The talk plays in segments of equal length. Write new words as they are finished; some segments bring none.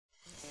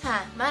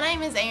Hi, my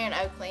name is Erin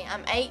Oakley.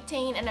 I'm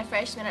 18 and a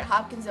freshman at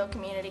Hopkinsville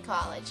Community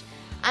College.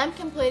 I'm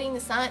completing the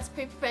Science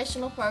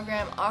Pre-Professional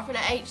program offered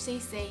at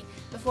HCC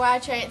before I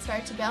transfer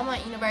to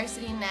Belmont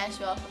University in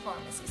Nashville for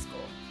pharmacy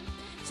school.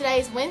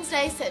 Today is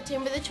Wednesday,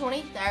 September the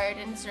 23rd,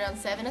 and it's around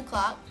 7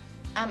 o'clock.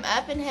 I'm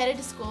up and headed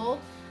to school.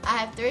 I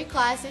have 3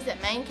 classes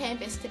at main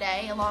campus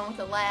today, along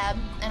with a lab,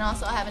 and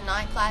also I have a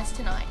night class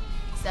tonight.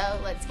 So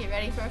let's get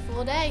ready for a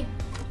full day.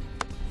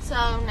 So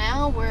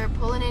now we're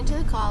pulling into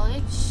the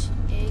college.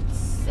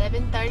 It's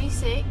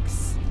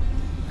 7:36.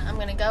 I'm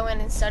going to go in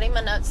and study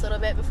my notes a little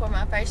bit before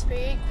my first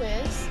period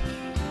quiz.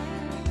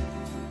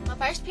 My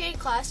first period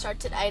class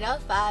starts at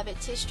 8:05.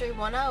 It's History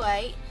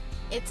 108.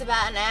 It's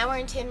about an hour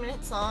and 10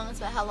 minutes long. It's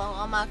about how long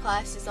all my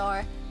classes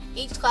are.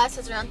 Each class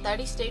has around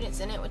 30 students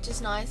in it, which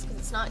is nice because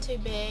it's not too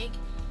big.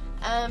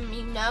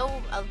 You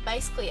know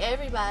basically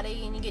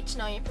everybody, and you get to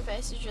know your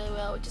professors really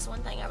well, which is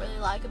one thing I really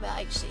like about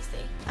HCC.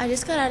 I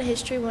just got out of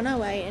History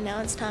 108, and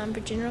now it's time for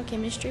General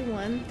Chemistry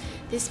 1.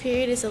 This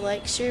period is a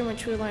lecture in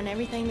which we learn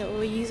everything that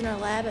we'll use in our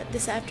lab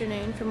this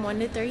afternoon from 1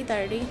 to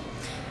 3:30.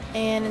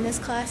 And in this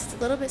class, it's a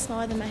little bit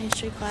smaller than my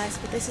history class,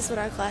 but this is what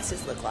our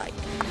classes look like.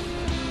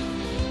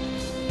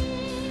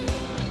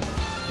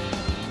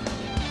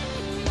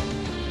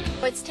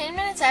 It's 10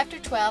 minutes after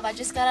 12. I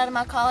just got out of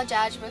my college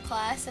algebra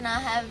class, and I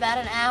have about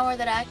an hour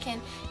that I can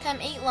come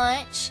eat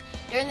lunch.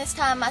 During this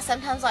time, I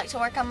sometimes like to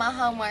work on my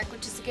homework,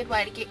 which is a good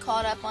way to get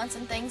caught up on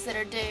some things that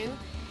are due.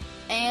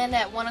 And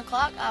at 1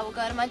 o'clock, I will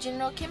go to my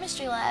general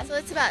chemistry lab. So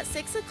it's about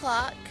 6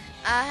 o'clock.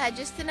 I had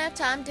just enough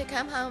time to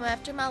come home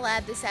after my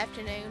lab this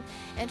afternoon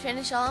and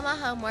finish all of my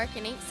homework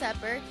and eat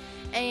supper.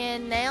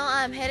 And now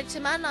I'm headed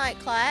to my night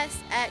class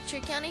at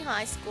Tree County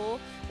High School,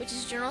 which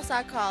is general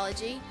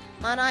psychology.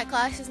 My night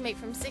classes meet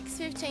from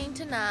 6:15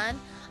 to 9.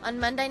 On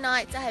Monday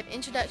nights I have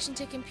introduction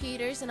to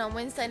computers, and on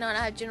Wednesday night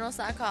I have general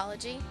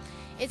psychology.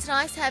 It's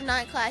nice to have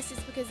night classes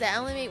because they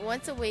only meet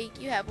once a week.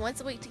 You have once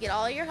a week to get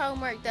all your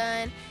homework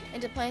done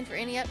and to plan for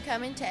any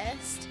upcoming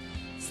tests.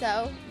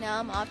 So now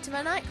I'm off to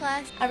my night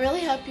class. I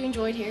really hope you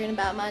enjoyed hearing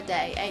about my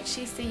day.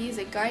 HCC is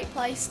a great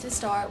place to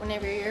start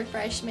whenever you're a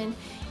freshman.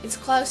 It's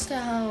close to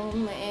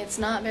home. It's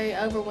not very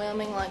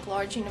overwhelming like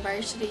large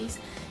universities,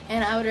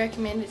 and I would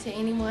recommend it to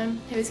anyone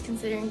who is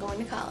considering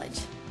going to college.